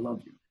yourself. I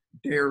love you.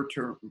 Dare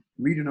to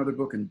read another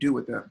book and do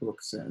what that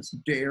book says.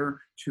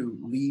 Dare to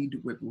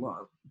lead with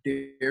love.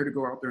 Dare to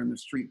go out there in the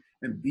street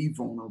and be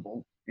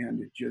vulnerable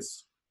and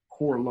just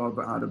pour love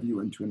out of you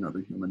into another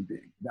human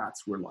being.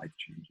 That's where life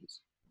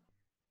changes.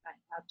 I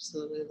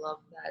absolutely love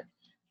that.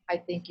 I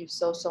thank you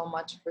so, so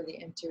much for the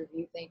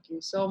interview. Thank you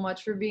so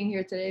much for being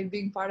here today and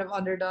being part of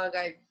Underdog.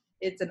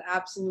 It's an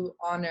absolute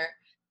honor.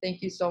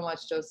 Thank you so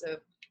much,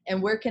 Joseph.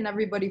 And where can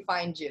everybody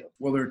find you?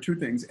 Well, there are 2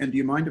 things. And do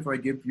you mind if I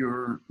give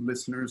your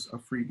listeners a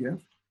free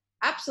gift?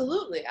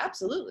 Absolutely.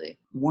 Absolutely.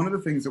 One of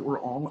the things that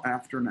we're all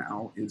after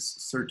now is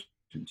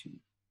certainty.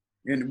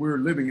 And we're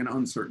living in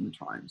uncertain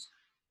times.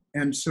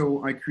 And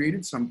so I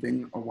created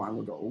something a while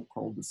ago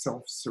called the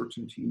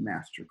Self-Certainty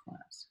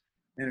Masterclass.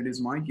 And it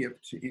is my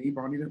gift to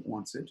anybody that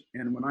wants it.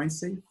 And when I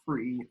say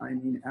free, I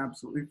mean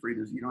absolutely free.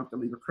 You don't have to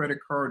leave a credit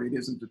card. It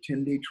isn't a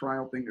 10-day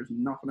trial thing. There's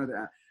nothing of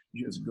that.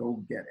 Just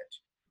go get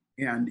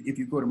it. And if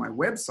you go to my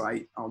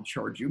website, I'll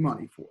charge you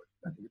money for it.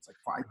 I think it's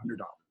like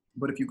 $500.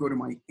 But if you go to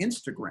my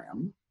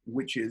Instagram,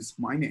 which is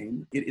my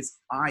name, it is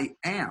I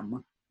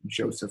am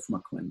Joseph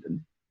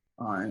McClendon.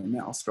 And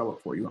I'll spell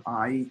it for you.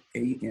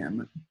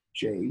 IAM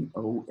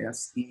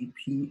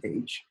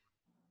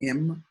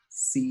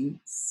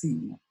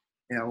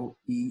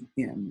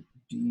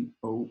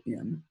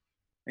JOSEPHMCCLENDON.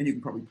 And you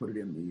can probably put it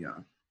in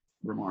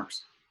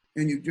remarks.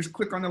 And you just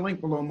click on the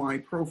link below my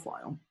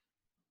profile.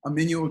 A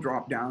menu will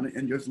drop down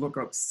and just look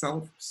up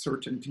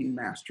Self-Certainty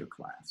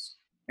Masterclass.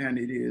 And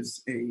it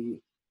is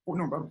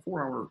about a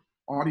 4-hour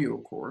audio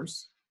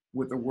course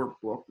with a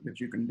workbook that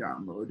you can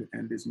download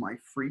and is my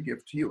free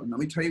gift to you. And let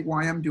me tell you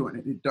why I'm doing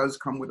it. It does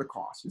come with a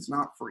cost. It's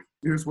not free.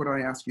 Here's what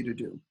I ask you to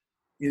do,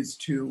 is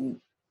to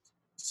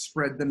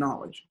spread the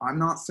knowledge. I'm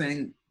not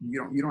saying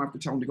you don't have to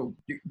tell them to go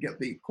get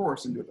the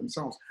course and do it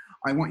themselves.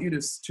 I want you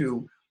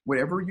to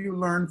whatever you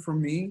learn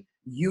from me,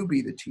 you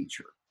be the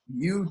teacher.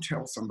 You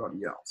tell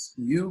somebody else.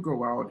 You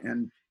go out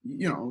and,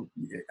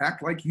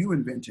 act like you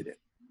invented it.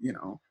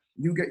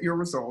 You get your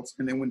results.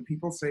 And then when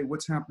people say,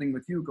 what's happening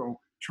with you, go,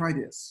 try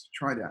this,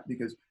 try that,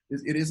 because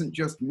it isn't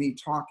just me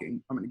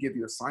talking. I'm going to give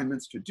you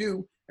assignments to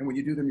do. And when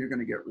you do them, you're going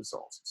to get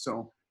results.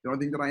 So the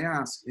only thing that I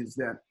ask is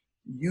that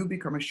you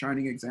become a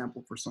shining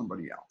example for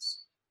somebody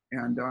else.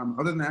 And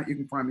other than that, you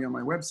can find me on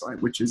my website,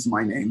 which is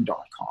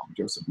myname.com,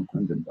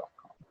 josephmcclendon.com.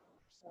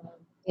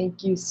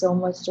 Thank you so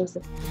much,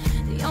 Joseph.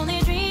 The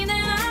only dream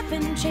that I've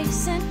been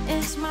chasing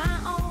is my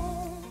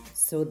own.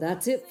 So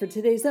that's it for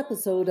today's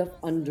episode of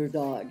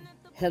Underdog.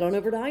 Head on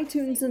over to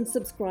iTunes and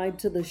subscribe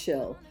to the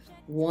show.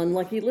 One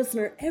lucky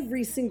listener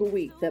every single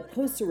week that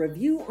posts a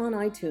review on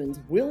iTunes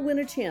will win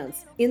a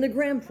chance in the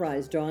grand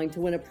prize drawing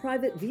to win a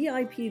private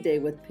VIP day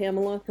with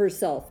Pamela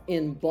herself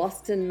in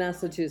Boston,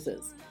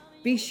 Massachusetts.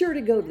 Be sure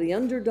to go to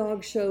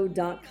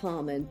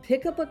theunderdogshow.com and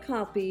pick up a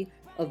copy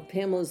of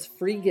Pamela's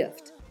free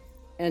gift.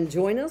 And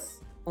join us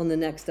on the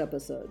next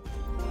episode.